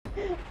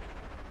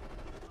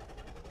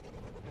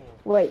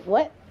Wait,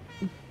 what?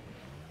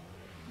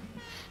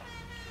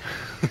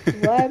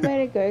 Why am I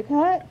in a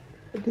go-kart?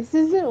 This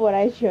isn't what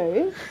I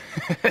chose.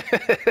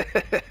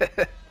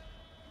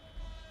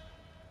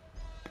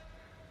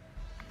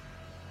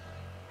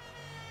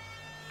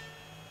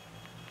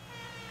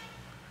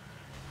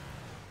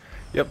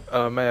 Yep,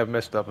 I may have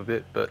messed up a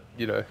bit, but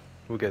you know,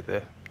 we'll get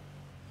there.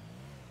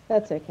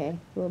 That's okay.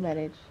 We'll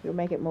manage. We'll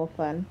make it more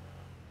fun.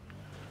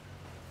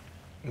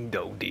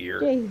 Oh dear.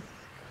 Jesus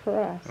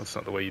Christ. That's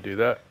not the way you do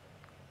that.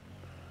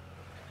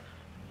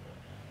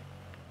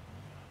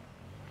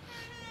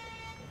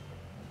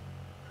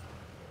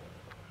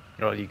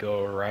 Oh, you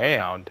go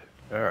around.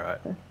 Alright.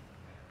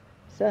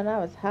 So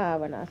now it's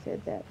hard when I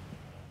said that.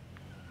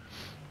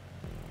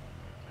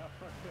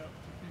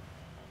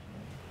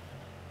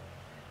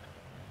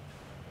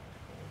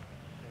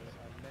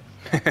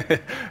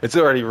 It's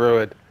already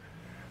ruined.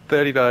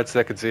 39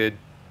 seconds in.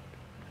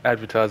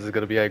 Advertisers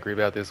going to be angry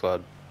about this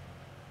one.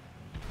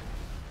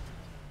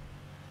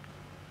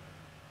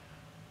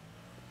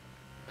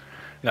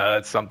 No,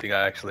 that's something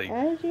I actually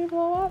How did you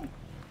blow up?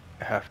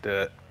 have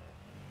to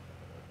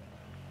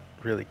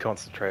really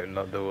concentrate on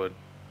not doing.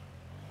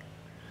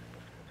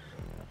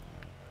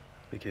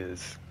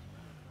 Because,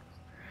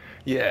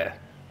 yeah.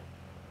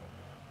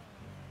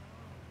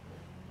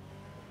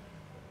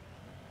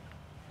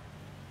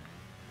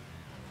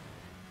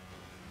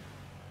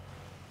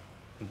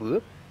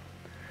 Bloop.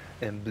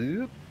 And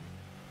bloop.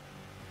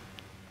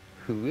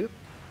 Whoop.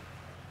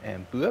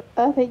 And bloop.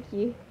 Oh, thank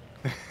you.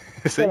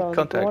 See,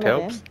 contact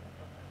helps.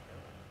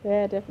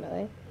 Yeah,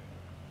 definitely.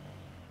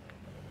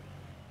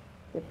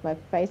 If my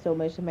face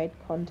almost made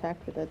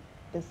contact with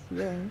the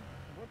ceiling.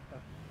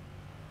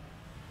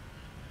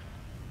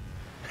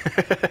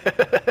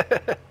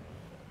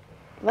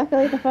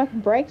 Luckily, the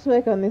fucking brakes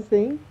work on this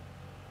thing.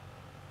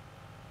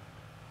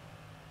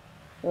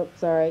 Oops,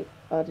 sorry.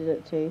 I did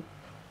it too.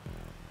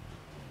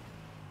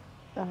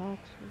 Oh,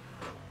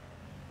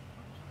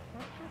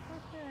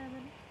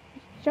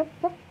 shop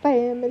for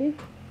family.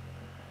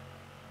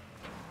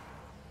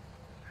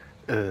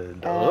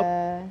 And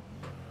up.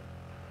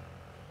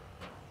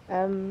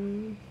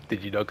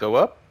 Did you not go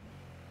up?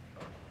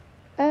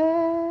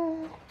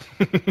 No.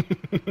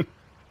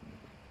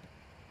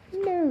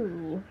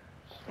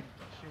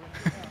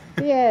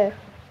 Yeah,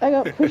 I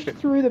got pushed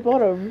through the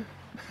bottom.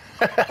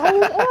 I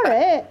was on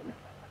it.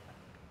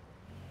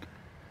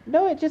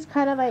 No, it just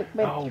kind of like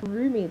went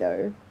through me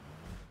though.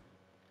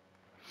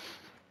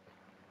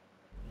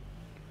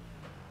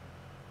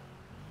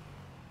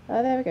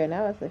 Oh, there we go.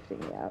 Now it's lifting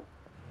me up.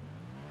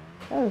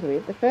 That was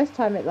weird. The first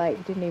time it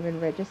like didn't even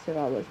register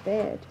I was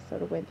there. It just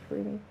sort of went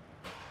through me.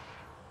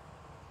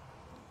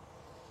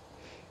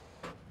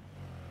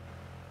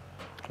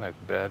 Like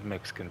bad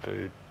Mexican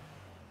food.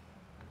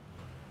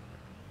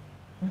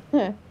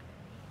 It's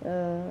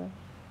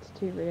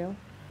too real.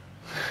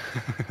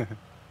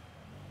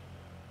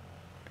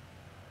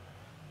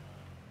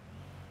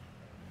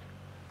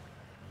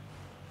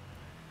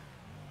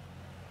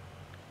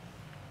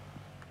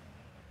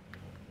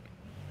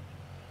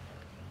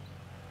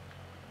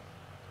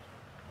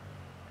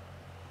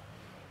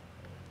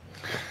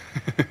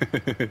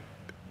 It's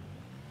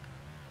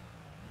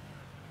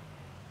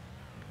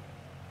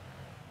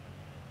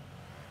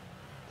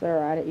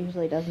alright, it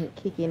usually doesn't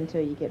kick in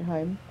till you get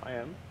home. I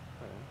am.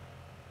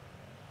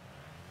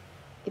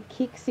 It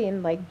kicks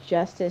in like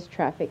just as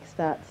traffic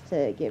starts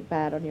to get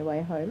bad on your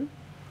way home.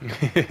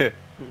 There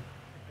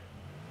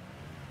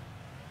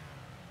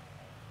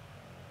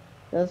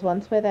was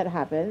once where that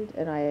happened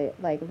and I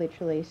like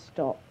literally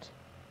stopped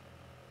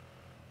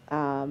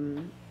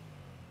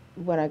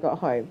when I got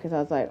home because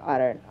I was like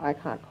I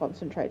can't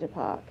concentrate to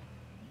park.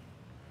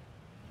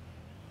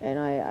 And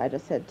I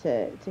just said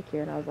to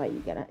Kieran, I was like,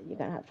 you're gonna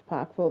have to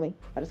park for me.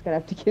 I'm just gonna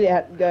have to get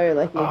out and go.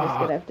 Like you're just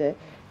gonna have to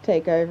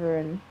take over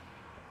and.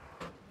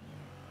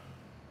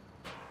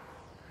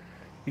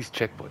 These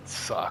checkpoints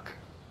suck.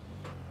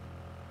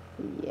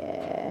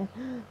 Yeah.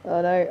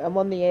 Oh no, I'm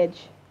on the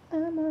edge.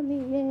 I'm on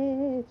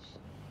the edge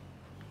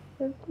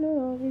of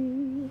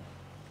glory.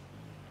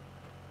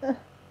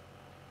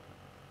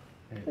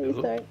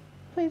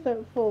 Please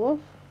don't fall off.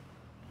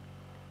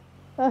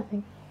 Oh,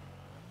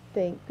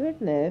 thank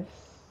goodness.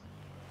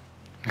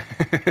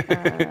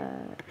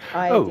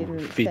 I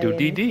didn't say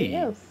anything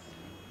else.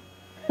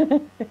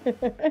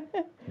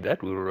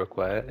 That will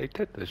require a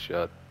tetanus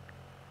shot.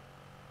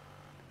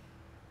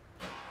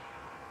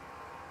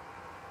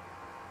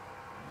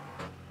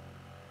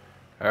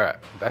 Alright,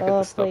 back at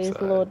the stop signs. Oh,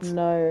 please, Lord,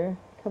 no.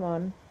 Come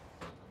on.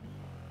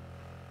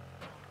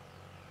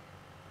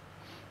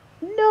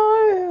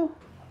 No!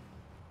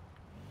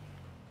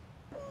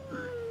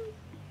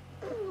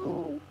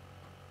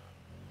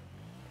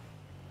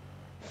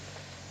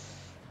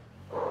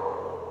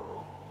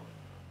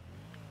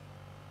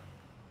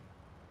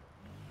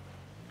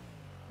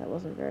 That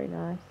wasn't very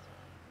nice.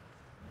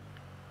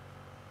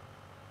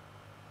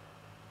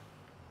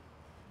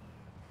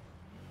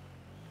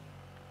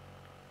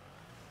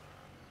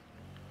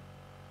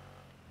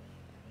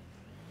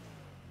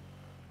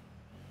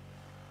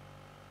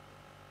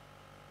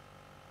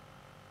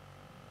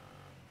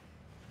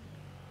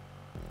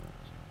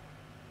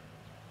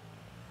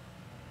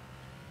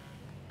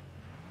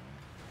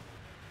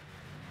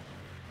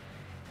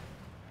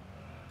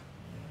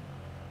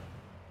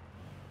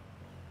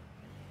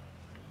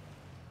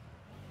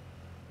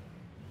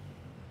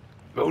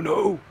 Oh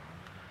no!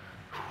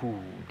 Ooh,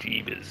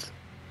 jeebus.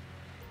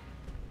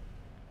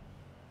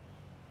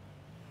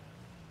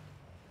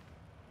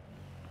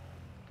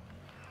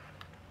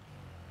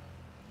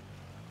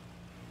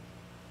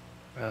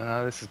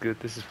 This is good.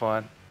 This is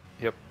fine.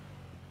 Yep.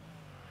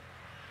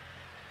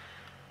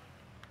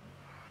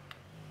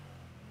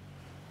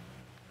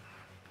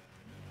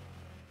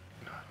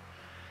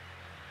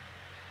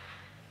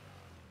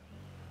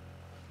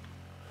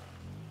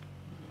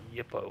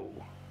 Yippo.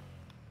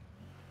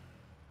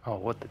 Oh,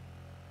 what the?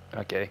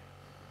 Okay.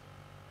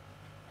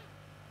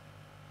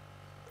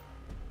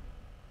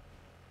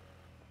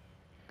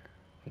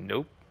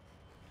 Nope.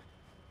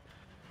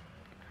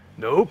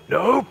 Nope.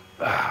 Nope.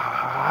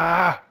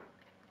 Ah.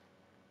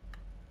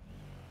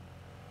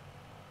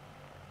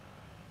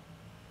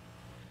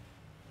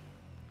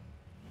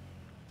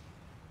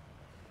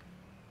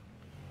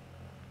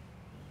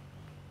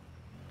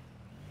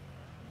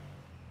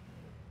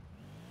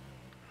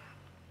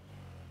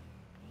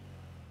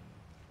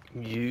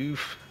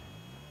 You've.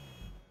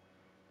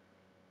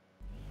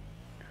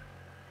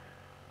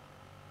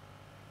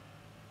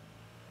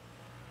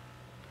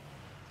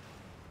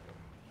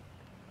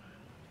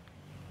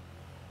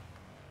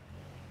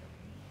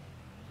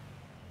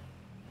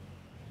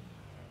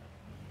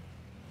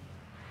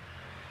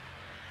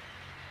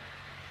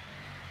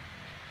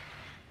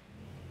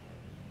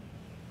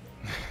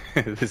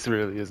 This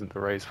really isn't the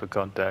race for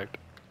contact.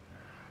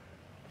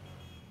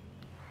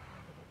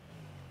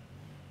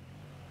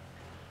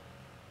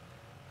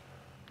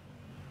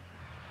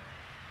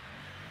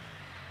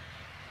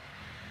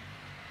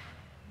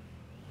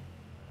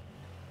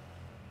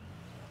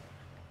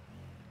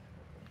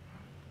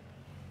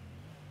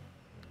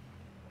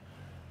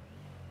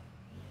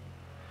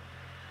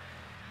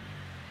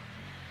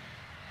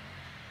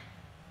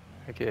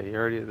 Okay, you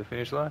already at the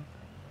finish line?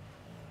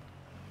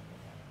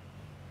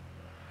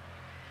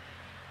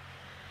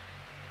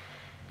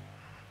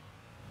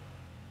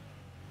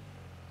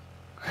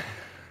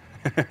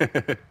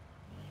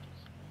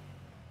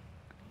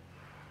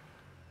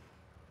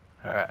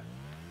 Alright.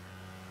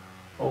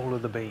 All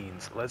of the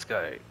beans. Let's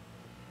go.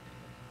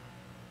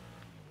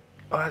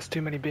 Oh, that's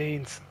too many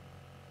beans.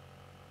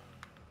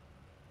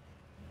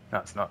 No,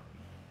 it's not.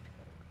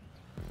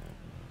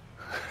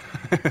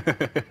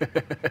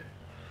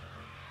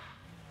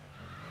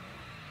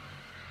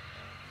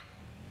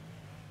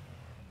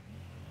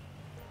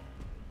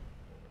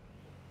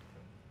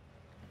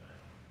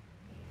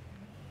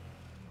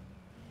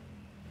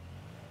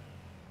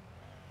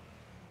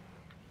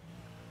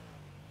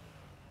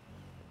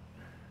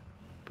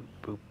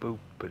 Boop, boop,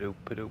 ba-doop,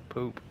 ba-doop,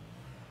 boop.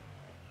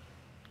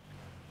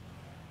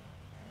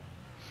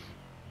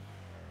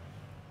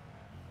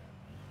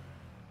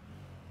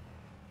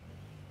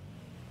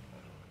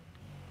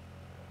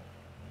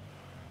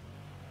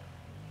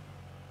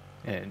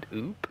 And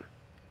oop.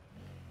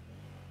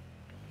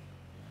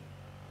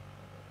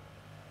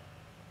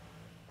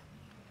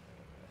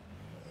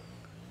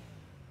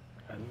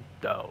 And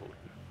down.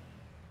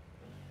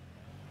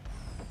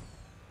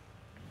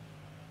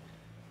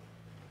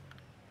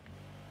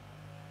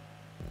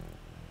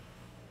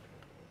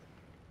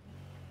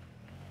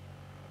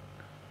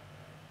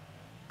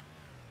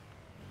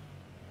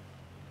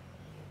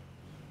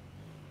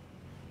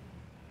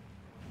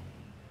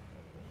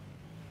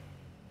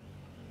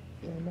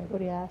 Yeah,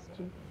 nobody asked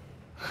you.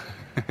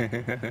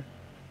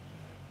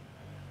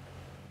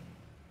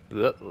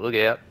 Look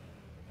out.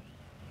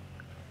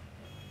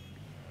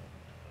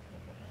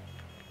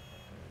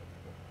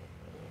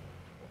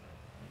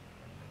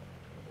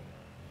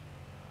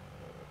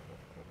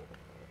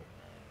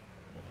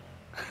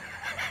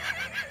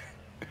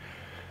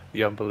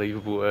 The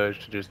unbelievable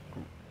urge to just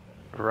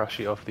rush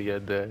it off the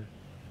end there.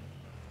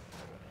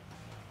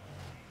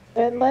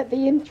 Don't let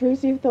the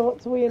intrusive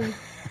thoughts win.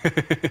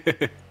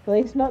 At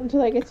least not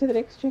until I get to the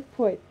next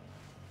checkpoint.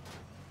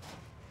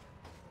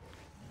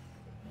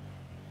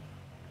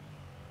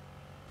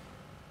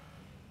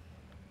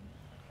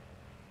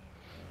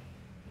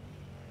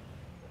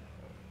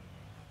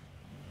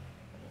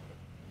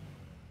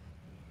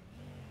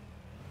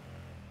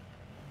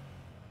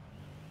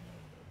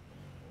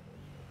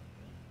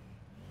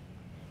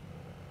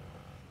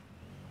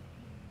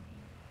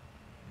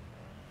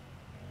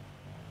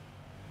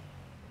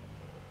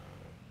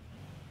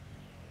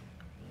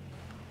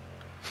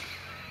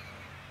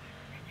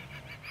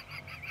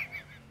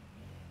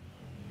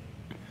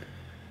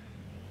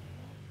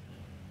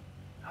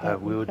 I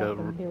will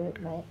not. Do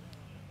it, mate.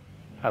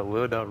 I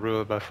will not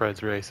ruin my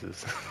friend's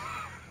races.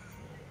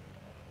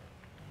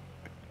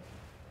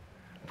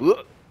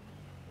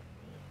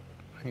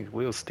 His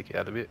wheels stick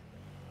out a bit.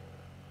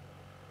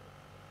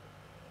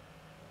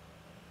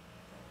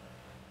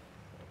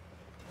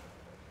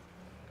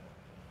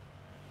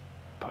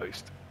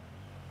 Post.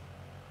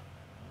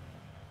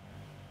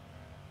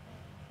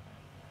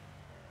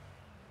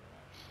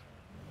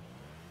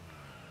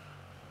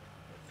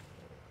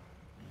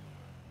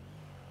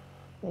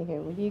 There you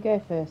go. Well, you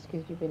go first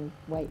because you've been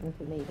waiting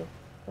for me to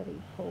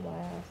bloody pull my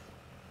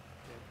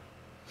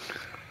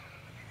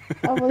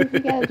Oh, well, if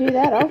you're going to do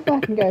that, I'll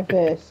fucking go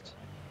first.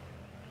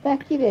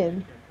 Back you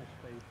then.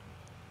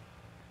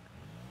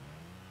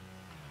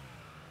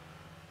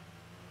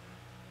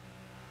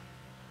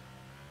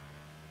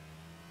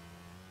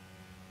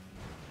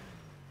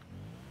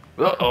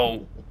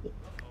 Uh-oh.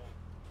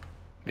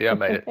 Yeah, I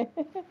made it.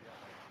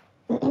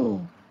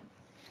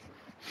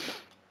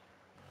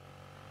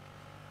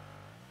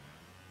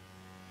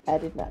 I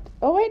did not.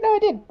 Oh, wait, no, I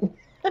did.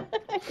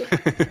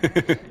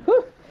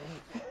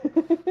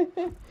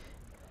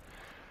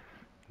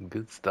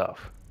 Good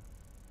stuff.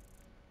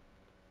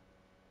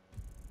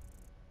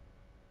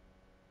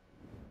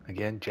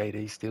 Again,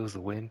 JD steals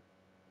the win.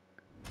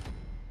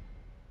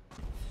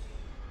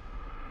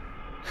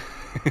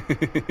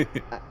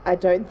 I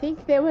don't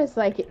think there was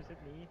like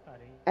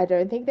I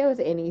don't think there was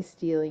any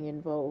stealing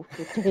involved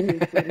with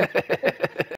JD's win.